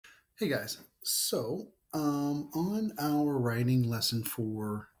Hey guys, on our writing lesson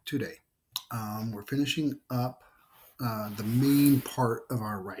for today, we're finishing up the main part of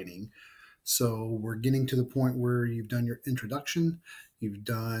our writing. So we're getting to the point where you've done your introduction, you've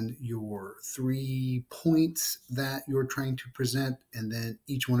done your 3 points that you're trying to present, and then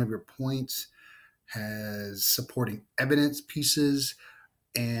each one of your points has supporting evidence pieces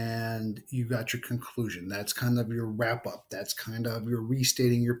and you got your conclusion. That's kind of your wrap up. That's kind of your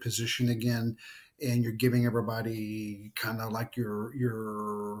restating your position again, and you're giving everybody kind of like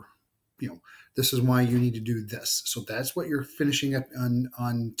your this is why you need to do this. So that's what you're finishing up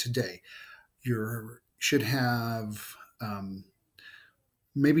on today. You should have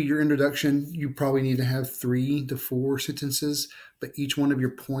maybe your introduction. You probably need to have 3 to 4 sentences, but each one of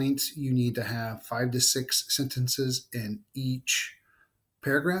your points you need to have 5 to 6 sentences in each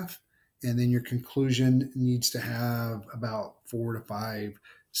paragraph, and then your conclusion needs to have about 4 to 5,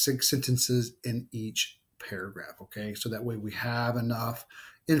 6 sentences in each paragraph. Okay, so that way we have enough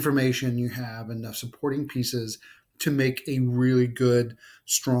information, you have enough supporting pieces to make a really good,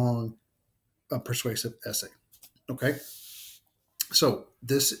 strong, persuasive essay. Okay, so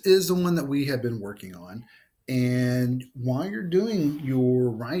this is the one that we have been working on, and while you're doing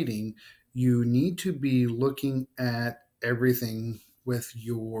your writing, you need to be looking at everything with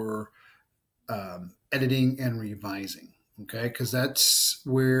your editing and revising. Okay, because that's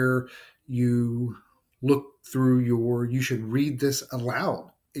where you look through you should read this aloud,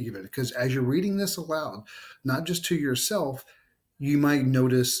 even because as you're reading this aloud, not just to yourself, you might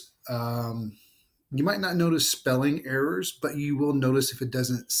notice you might not notice spelling errors, but you will notice if it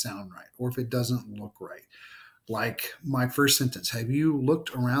doesn't sound right or if it doesn't look right. Like my first sentence, have you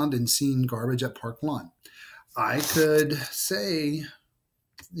looked around and seen garbage at Park Lawn? I could say,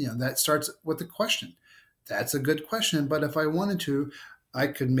 that starts with a question. That's a good question. But if I wanted to, I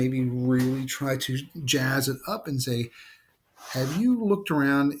could maybe really try to jazz it up and say, have you looked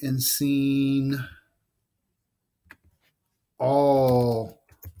around and seen all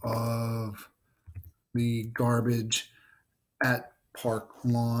of the garbage at Park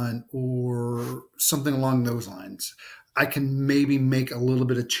Lawn or something along those lines? I can maybe make a little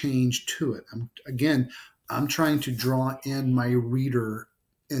bit of change to it. I'm trying to draw in my reader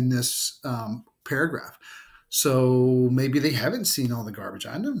in this paragraph. So maybe they haven't seen all the garbage.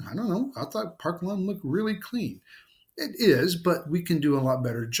 I don't know. I thought Park Lawn looked really clean. It is, but we can do a lot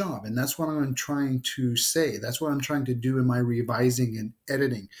better job. And that's what I'm trying to say. That's what I'm trying to do in my revising and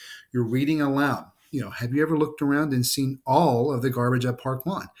editing. You're reading aloud. Have you ever looked around and seen all of the garbage at Park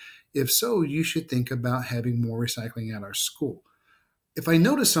Lawn? If so, you should think about having more recycling at our school. If I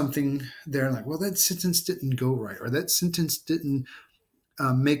notice something there, like, well, that sentence didn't go right, or that sentence didn't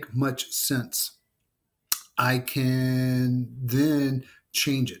make much sense, I can then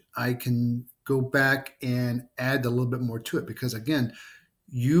change it. I can go back and add a little bit more to it because, again,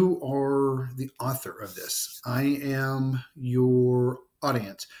 you are the author of this. I am your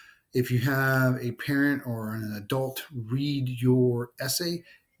audience. If you have a parent or an adult read your essay,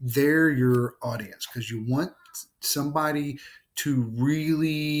 they're your audience because you want somebody to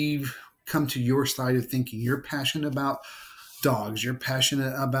really come to your side of thinking. You're passionate about dogs. You're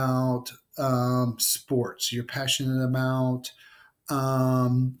passionate about sports. You're passionate about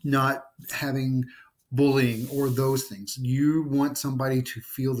not having bullying or those things. You want somebody to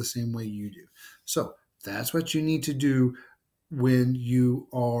feel the same way you do. So that's what you need to do when you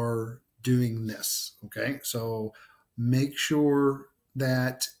are doing this. Okay. So make sure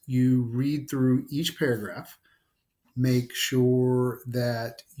that you read through each paragraph. Make sure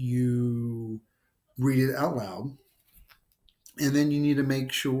that you read it out loud. And then you need to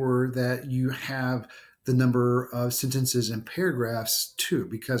make sure that you have the number of sentences and paragraphs too,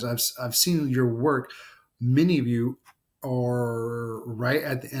 because I've seen your work. Many of you are right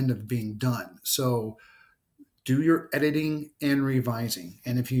at the end of being done. So do your editing and revising.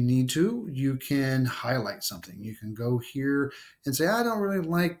 And if you need to, you can highlight something. You can go here and say, I don't really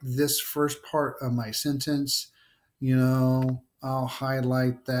like this first part of my sentence. I'll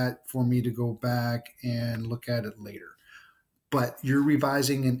highlight that for me to go back and look at it later. But you're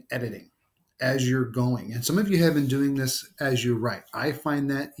revising and editing as you're going. And some of you have been doing this as you write. I find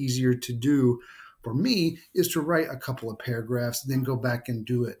that easier to do for me is to write a couple of paragraphs, then go back and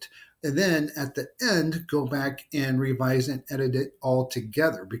do it. And then at the end, go back and revise and edit it all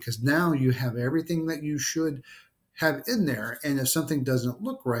together because now you have everything that you should have in there. And if something doesn't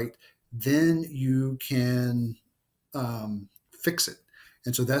look right, then you can fix it.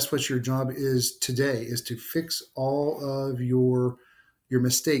 And so that's what your job is today, is to fix all of your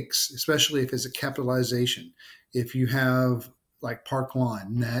mistakes, especially if it's a capitalization. If you have like Park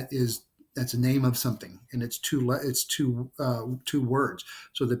Lawn. That's a name of something, and two words.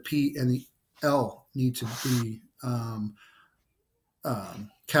 So the P and the L need to be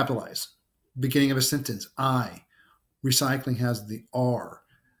capitalized. Beginning of a sentence, I. Recycling has the R.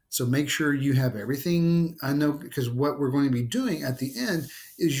 So make sure you have everything. I know, because what we're going to be doing at the end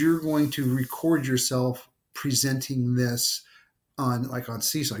is you're going to record yourself presenting this on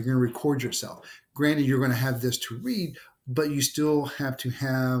Seesaw. You're going to record yourself. Granted, you're going to have this to read, but you still have to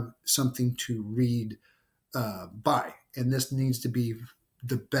have something to read by. And this needs to be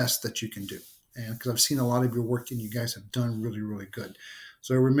the best that you can do. And because I've seen a lot of your work and you guys have done really, really good.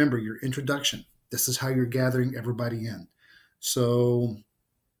 So remember your introduction. This is how you're gathering everybody in. So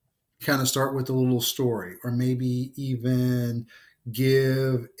kind of start with a little story, or maybe even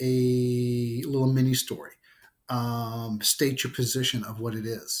give a little mini story. State your position of what it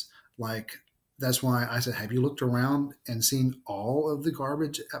is. Like, that's why I said, have you looked around and seen all of the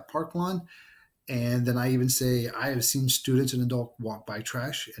garbage at Park Lawn? And then I even say, I have seen students and adults walk by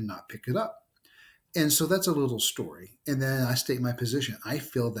trash and not pick it up. And so that's a little story. And then I state my position. I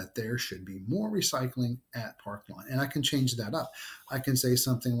feel that there should be more recycling at Park Lawn. And I can change that up. I can say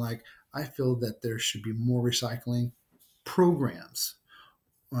something like, I feel that there should be more recycling programs.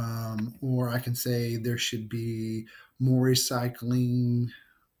 Or I can say there should be more recycling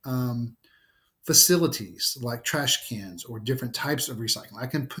facilities, like trash cans or different types of recycling. I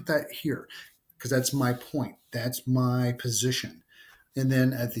can put that here because that's my point. That's my position. And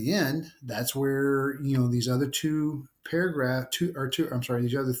then at the end, that's where, these other these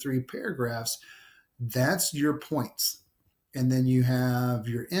other three paragraphs, that's your points. And then you have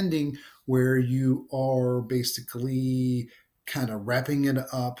your ending where you are basically kind of wrapping it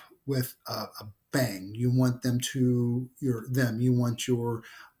up with a bang. You want you want your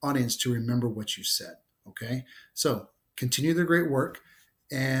audience to remember what you said. Okay. So continue the great work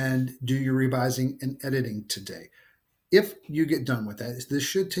and do your revising and editing today. If you get done with that, this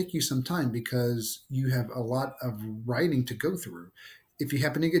should take you some time because you have a lot of writing to go through. If you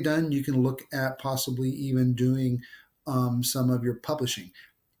happen to get done, you can look at possibly even doing some of your publishing.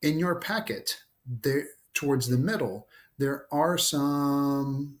 In your packet, there towards the middle, there are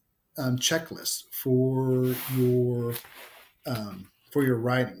some checklists for your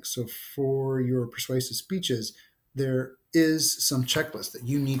writing. So for your persuasive speeches, there is some checklist that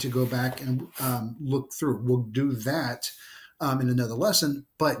you need to go back and look through. We'll do that in another lesson,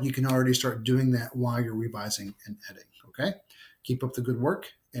 but you can already start doing that while you're revising and editing. Okay? Keep up the good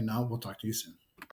work, and now we'll talk to you soon.